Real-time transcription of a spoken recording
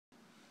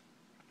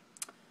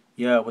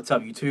Yo, what's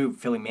up YouTube?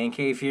 Philly Man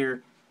Cave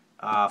here.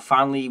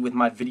 Finally with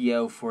my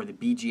video for the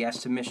BGS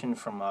submission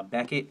from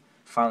Beckett.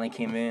 Finally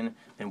came in.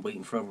 Been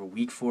waiting for over a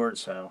week for it,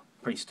 so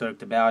pretty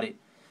stoked about it.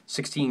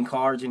 16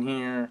 cards in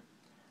here.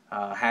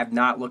 Have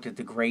not looked at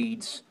the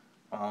grades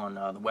on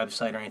the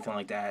website or anything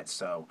like that,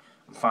 so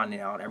I'm finding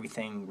out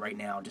everything right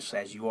now just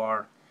as you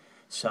are.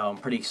 So I'm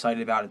pretty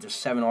excited about it. There's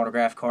 7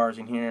 autograph cards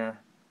in here.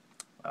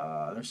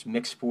 There's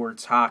mixed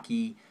sports,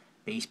 hockey,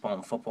 baseball,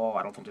 and football.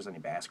 I don't think there's any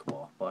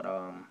basketball, but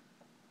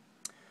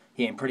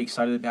yeah, I'm pretty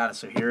excited about it.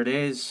 So here it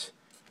is,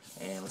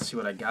 and let's see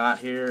what I got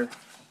here.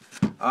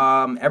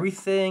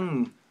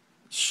 Everything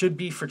should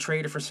be for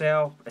trade or for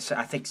sale.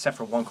 I think except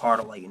for one card,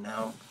 I'll let you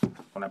know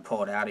when I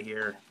pull it out of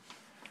here.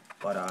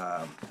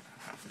 But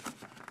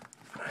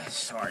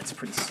sorry, it's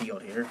pretty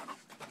sealed here.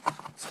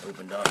 It's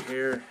opened up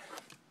here.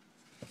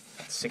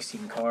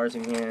 16 cards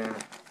in here.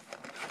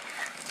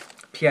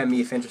 PM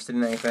me if interested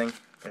in anything.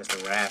 There's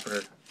the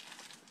wrapper.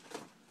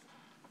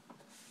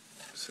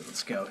 So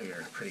let's go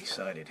here. Pretty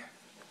excited.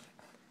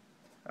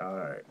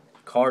 Alright.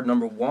 Card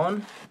number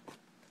 1.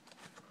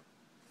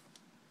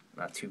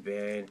 Not too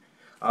bad.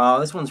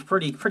 This one's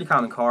pretty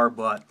common card,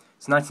 but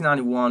it's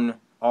 1991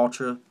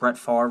 Ultra Brett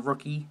Favre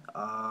rookie.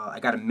 I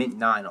got a mint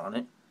 9 on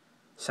it.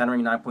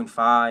 Centering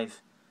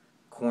 9.5,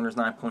 corners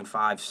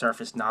 9.5,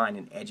 surface 9,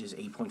 and edges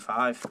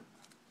 8.5.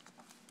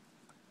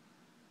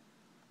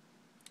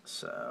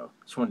 So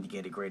just wanted to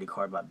get a graded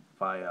card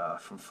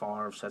from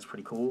Favre, so that's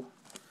pretty cool.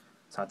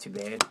 It's not too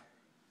bad.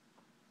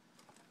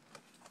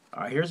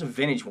 Alright, here's a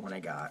vintage one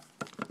I got.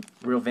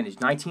 Real vintage.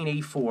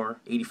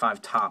 1984-85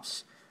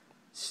 Topps.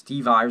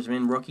 Steve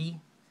Eisman rookie.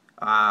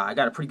 I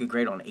got a pretty good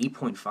grade on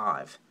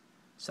 8.5.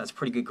 So that's a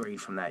pretty good grade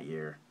from that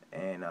year.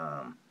 And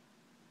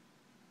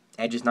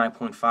edges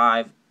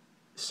 9.5.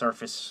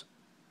 Surface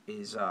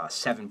is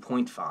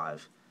 7.5.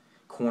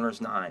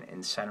 Corners 9.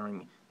 And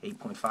centering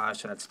 8.5.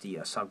 So that's the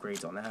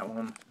subgrades on that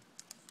one.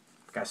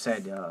 Like I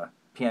said,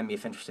 PM me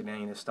if interested in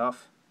any of this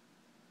stuff.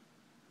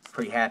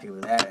 Pretty happy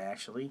with that,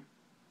 actually.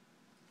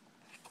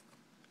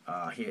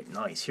 Here,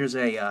 nice. Here's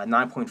a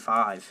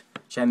 9.5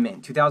 Gem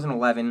Mint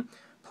 2011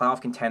 Playoff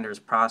Contenders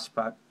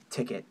Prospect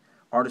Ticket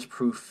Artist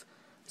Proof.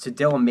 It's a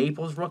Dylan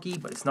Maples rookie,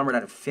 but it's numbered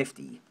out of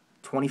 50.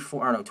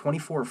 24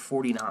 or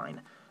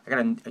 49. I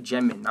got a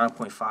Gem Mint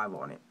 9.5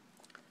 on it.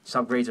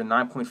 Subgrades are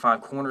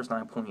 9.5 corners,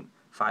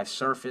 9.5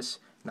 surface,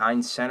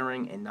 9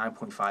 centering, and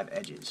 9.5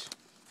 edges.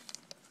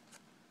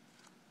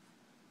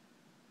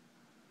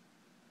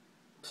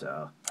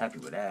 So happy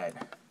with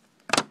that.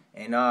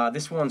 And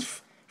this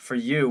one's for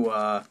you,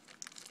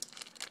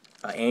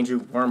 Andrew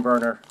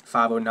Wormburner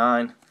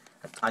 509.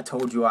 I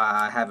told you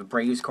I have a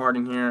Braves card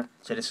in here,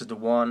 so this is the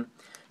one.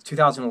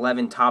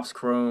 2011 Topps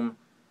Chrome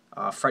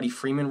Freddie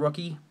Freeman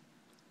rookie.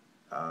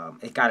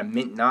 It got a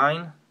mint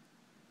 9.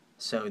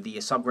 So the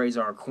subgrades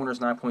are corners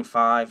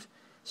 9.5,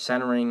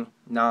 centering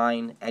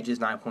 9, edges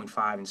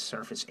 9.5, and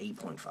surface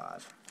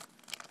 8.5.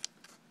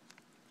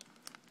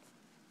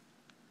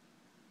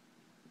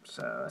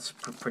 So that's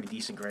a pretty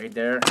decent grade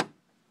there.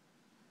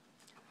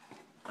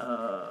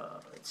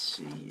 Let's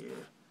see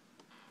here.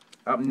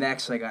 Up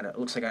next,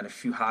 looks like I got a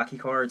few hockey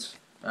cards.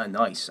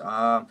 Nice.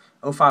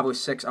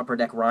 0506 Upper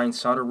Deck Ryan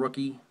Sutter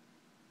rookie.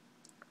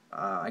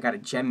 I got a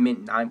Gem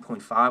Mint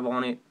 9.5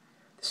 on it.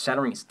 The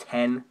centering is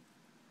 10.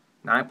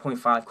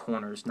 9.5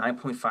 corners,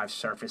 9.5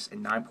 surface,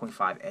 and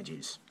 9.5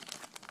 edges.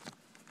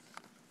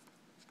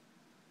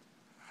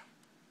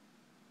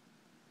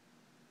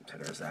 So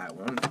there's that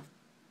one.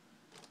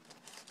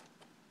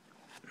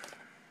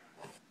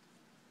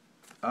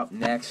 Up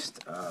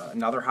next,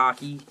 another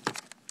hockey,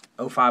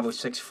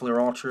 0506 Fleer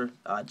Ultra,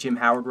 Jim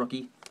Howard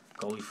rookie,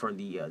 goalie for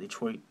the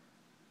Detroit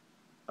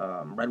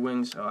Red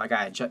Wings. I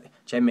got a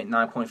Gem Mint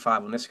 9.5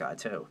 on this guy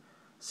too.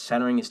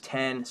 Centering is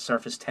 10,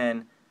 surface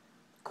 10,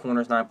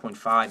 corners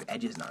 9.5,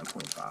 edges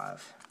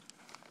 9.5.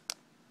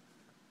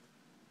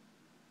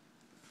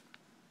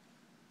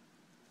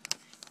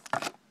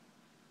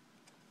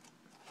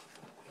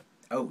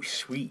 Oh,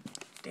 sweet.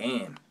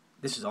 Damn.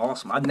 This is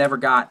awesome. I've never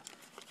got...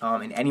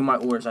 in any of my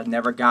orders, I've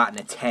never gotten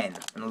a 10,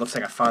 and it looks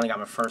like I finally got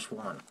my first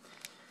one.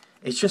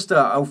 It's just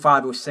a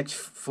 0506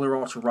 Fleer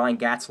Ultra Ryan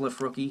Gatzliff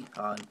rookie,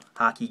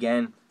 hockey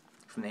again,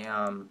 from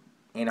the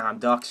Anaheim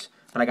Ducks,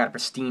 but I got a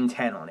pristine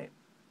 10 on it.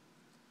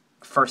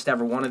 First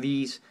ever one of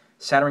these,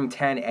 centering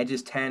 10,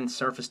 edges 10,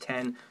 surface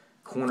 10,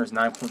 corners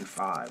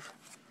 9.5.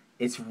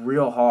 It's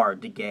real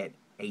hard to get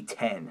a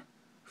 10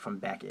 from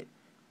Beckett.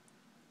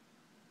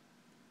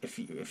 If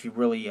you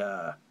really...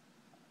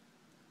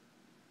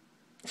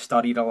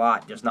 studied a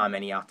lot. There's not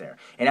many out there.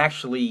 And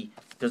actually,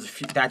 there's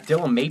that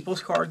Dylan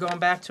Maples card going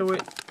back to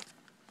it.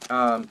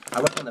 I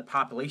looked on the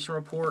population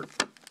report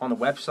on the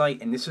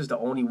website, and this is the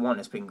only one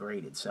that's been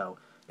graded. So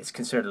it's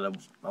considered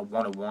a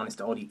 101. It's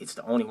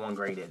the only one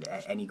graded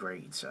at any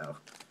grade. So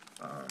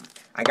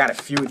I got a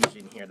few of these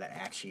in here that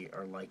actually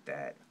are like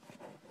that.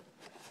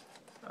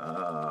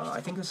 I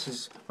think this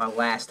is my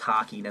last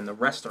hockey. Then the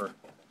rest are,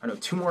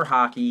 2 more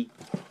hockey,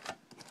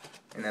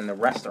 and then the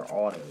rest are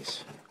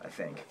autos, I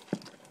think.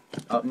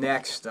 Up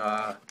next,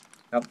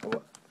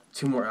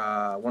 Two more,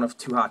 one of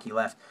two hockey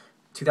left.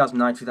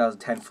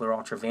 2009-2010 Flair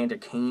Ultra Vander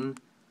Kane,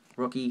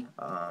 rookie,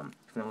 from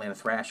the Atlanta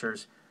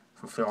Thrashers.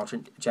 From Flair Ultra,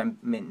 Gem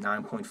Mint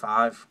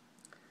 9.5.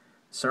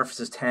 Surface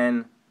is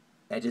 10.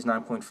 Edges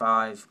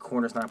 9.5.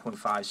 Corners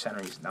 9.5.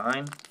 Center is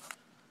 9.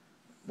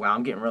 Wow,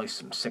 I'm getting really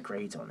some sick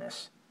grades on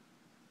this.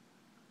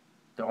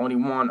 The only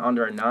one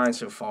under a 9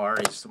 so far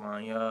is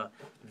my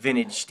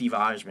vintage Steve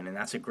Eisman, and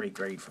that's a great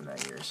grade from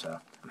that year, so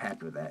I'm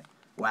happy with that.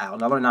 Wow,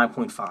 another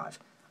 9.5.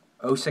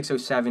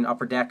 06-07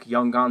 Upper Deck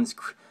Young Guns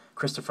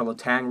Christopher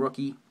Letang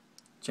rookie,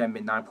 Gem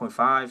Mint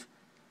 9.5.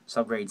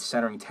 Subgrade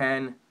centering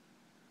 10.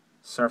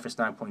 Surface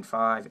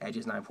 9.5.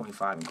 Edges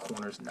 9.5. And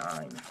corners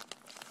 9.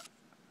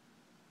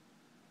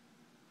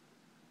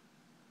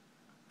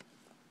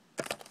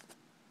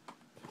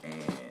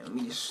 Let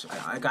me just,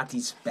 I got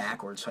these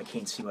backwards so I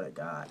can't see what I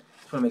got.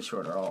 Just want to make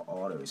sure they're all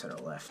autos that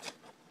are left.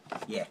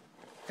 Yeah,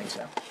 I think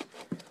so.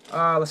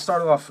 Let's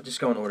start off, just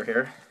go in order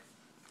here.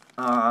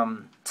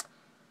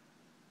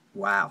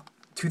 Wow.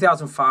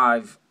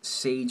 2005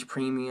 Sage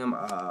Premium,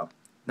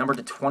 number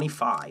to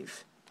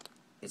 25.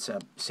 It's a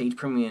Sage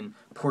Premium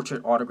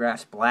Portrait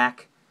Autographs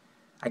Black.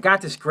 I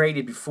got this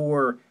graded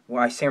before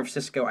I said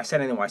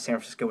anything why San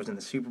Francisco was in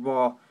the Super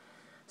Bowl.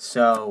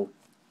 So,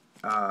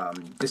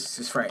 this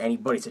is for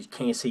anybody that's a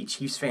Kansas City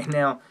Chiefs fan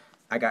now.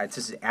 This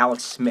is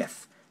Alex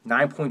Smith,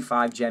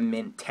 9.5 Gem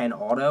Mint 10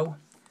 Auto.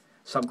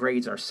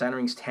 Subgrades are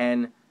centerings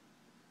 10,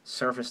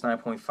 surface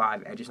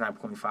 9.5, edges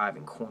 9.5,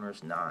 and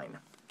corners 9.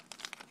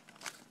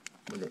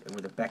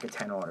 With a Beckett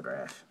 10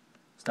 autograph.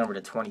 It's numbered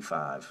to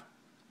 25.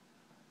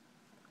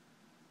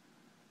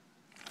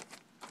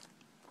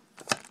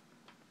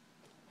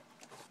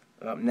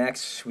 Up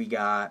next, we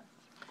got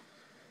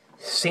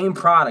same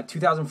product,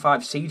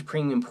 2005 Sage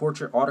Premium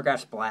Portrait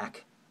Autographs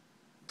Black,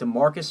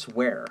 DeMarcus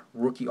Ware,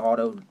 rookie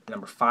auto,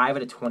 number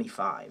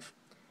 5/25.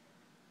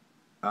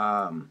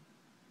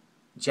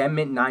 Gem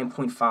Mint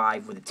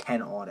 9.5 with a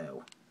 10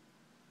 auto.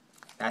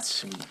 That's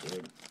sweet,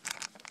 dude.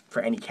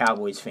 For any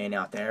Cowboys fan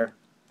out there.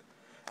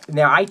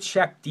 Now, I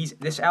checked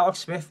this Alex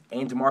Smith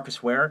and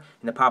DeMarcus Ware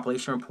in the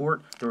population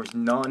report. There was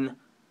none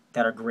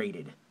that are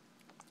graded.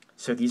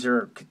 So these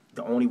are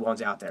the only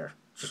ones out there.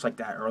 Just like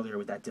that earlier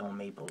with that Dylan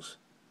Maples.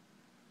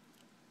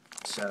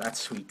 So that's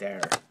sweet there.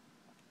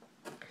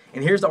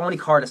 And here's the only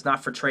card that's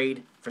not for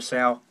trade, for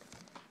sale.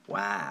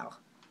 Wow.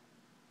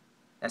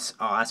 That's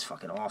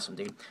fucking awesome,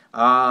 dude.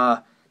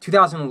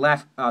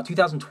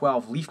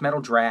 2012 Leaf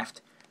Metal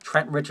Draft,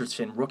 Trent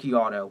Richardson, rookie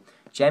auto,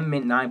 Gem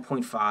Mint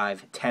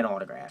 9.5, 10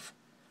 autograph.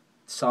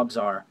 Subs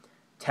are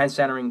 10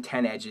 centering,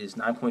 10 edges,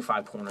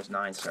 9.5 corners,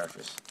 9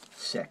 surface.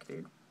 Sick,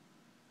 dude.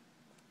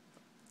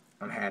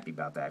 I'm happy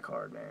about that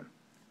card, man.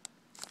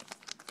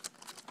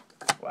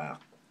 Wow.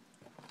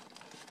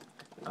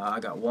 I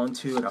got 1,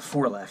 2, I got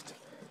 4 left.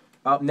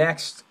 Up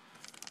next,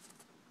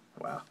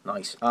 wow,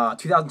 nice.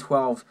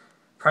 2012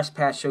 Press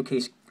Pass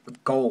Showcase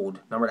Gold,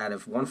 numbered out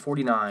of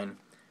 149,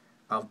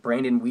 of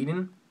Brandon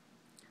Whedon.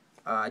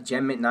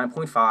 Gem Mint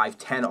 9.5,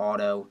 10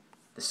 auto.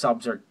 The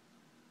subs are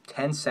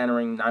 10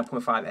 centering,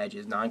 9.5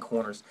 edges, 9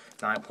 corners,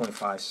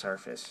 9.5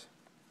 surface.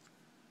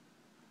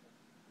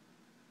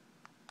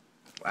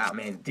 Wow,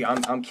 man, dude,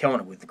 I'm killing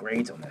it with the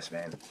grades on this,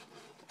 man.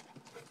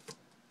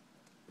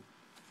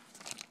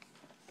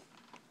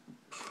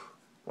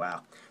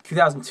 Wow.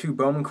 2002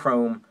 Bowman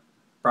Chrome,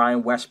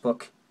 Brian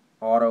Westbrook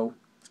auto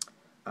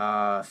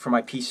for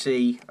my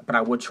PC, but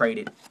I would trade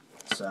it,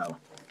 so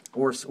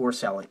or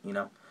sell it, you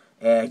know.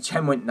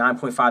 Gem went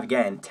 9.5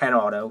 again, 10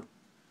 auto.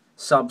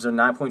 Subs are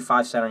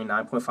 9.5 centering,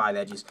 9.5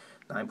 edges,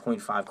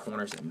 9.5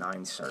 corners, and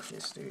 9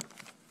 surface, dude.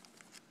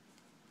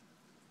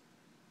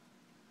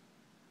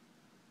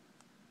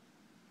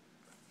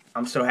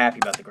 I'm so happy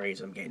about the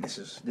grades I'm getting. This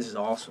is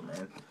awesome,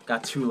 man.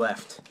 Got 2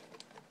 left.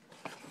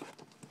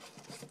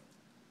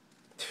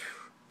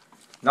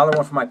 Another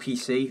one for my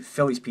PC,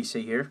 Phillies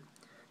PC here.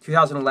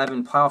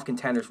 2011 Playoff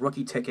Contenders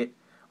Rookie Ticket,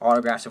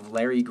 autographs of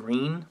Larry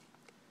Green.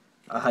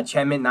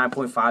 Gem Mint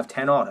 9.5,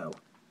 10 auto.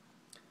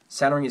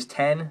 Centering is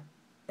 10,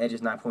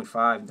 edges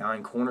 9.5,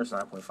 9 corners,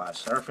 9.5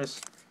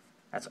 surface.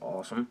 That's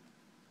awesome.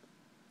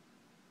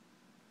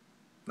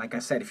 Like I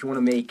said, if you want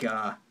to make,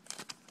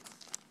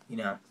 you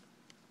know,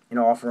 an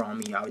offer on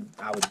me, I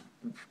would,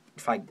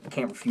 if I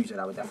can't refuse it,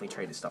 I would definitely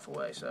trade this stuff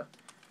away. So,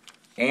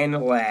 and the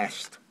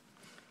last.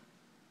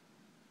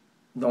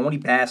 The only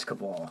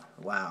basketball.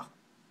 Wow.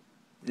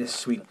 This is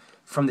sweet.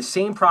 From the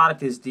same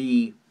product as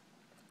the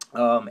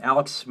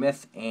Alex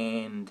Smith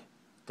and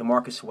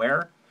DeMarcus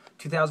Ware.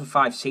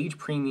 2005 Sage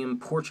Premium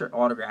Portrait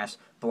Autographs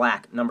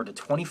Black, number to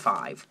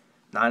 25.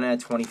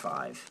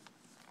 9/25.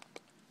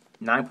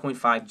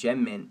 9.5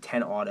 Gem Mint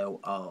 10 auto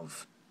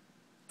of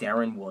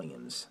Darren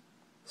Williams.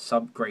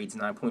 Subgrades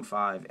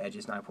 9.5,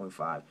 edges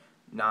 9.5,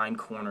 9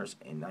 corners,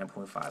 and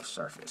 9.5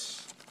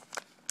 surface.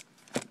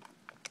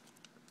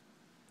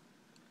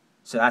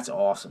 So that's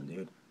awesome,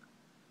 dude.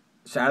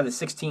 So out of the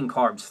 16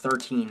 cards,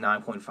 13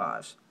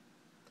 9.5s.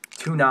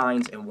 2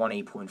 9s and 1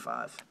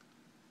 8.5.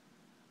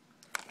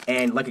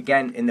 And like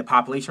again, in the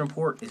population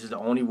report, this is the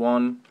only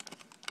one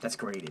that's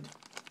graded.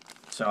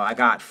 So I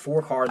got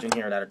 4 cards in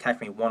here that are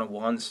technically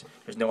 101s.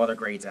 There's no other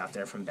grades out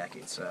there from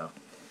Beckett. So,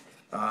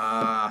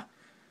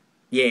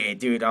 yeah,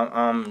 dude,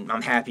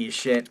 I'm happy as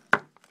shit.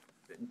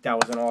 That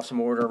was an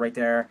awesome order right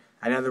there.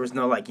 I know there was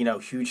no, like,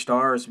 huge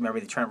stars. Remember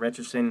the Trent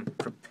Richardson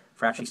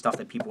for actually stuff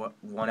that people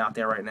want out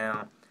there right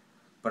now.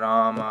 But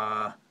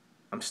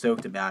I'm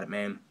stoked about it,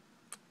 man.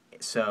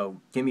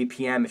 So give me a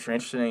PM if you're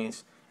interested in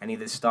any of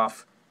this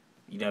stuff.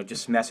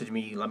 Just message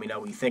me. Let me know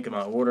what you think of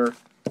my order.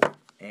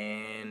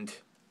 And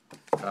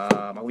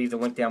I'll leave the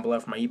link down below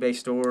for my eBay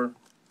store.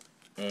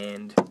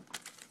 And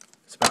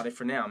that's about it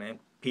for now, man.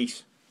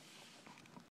 Peace.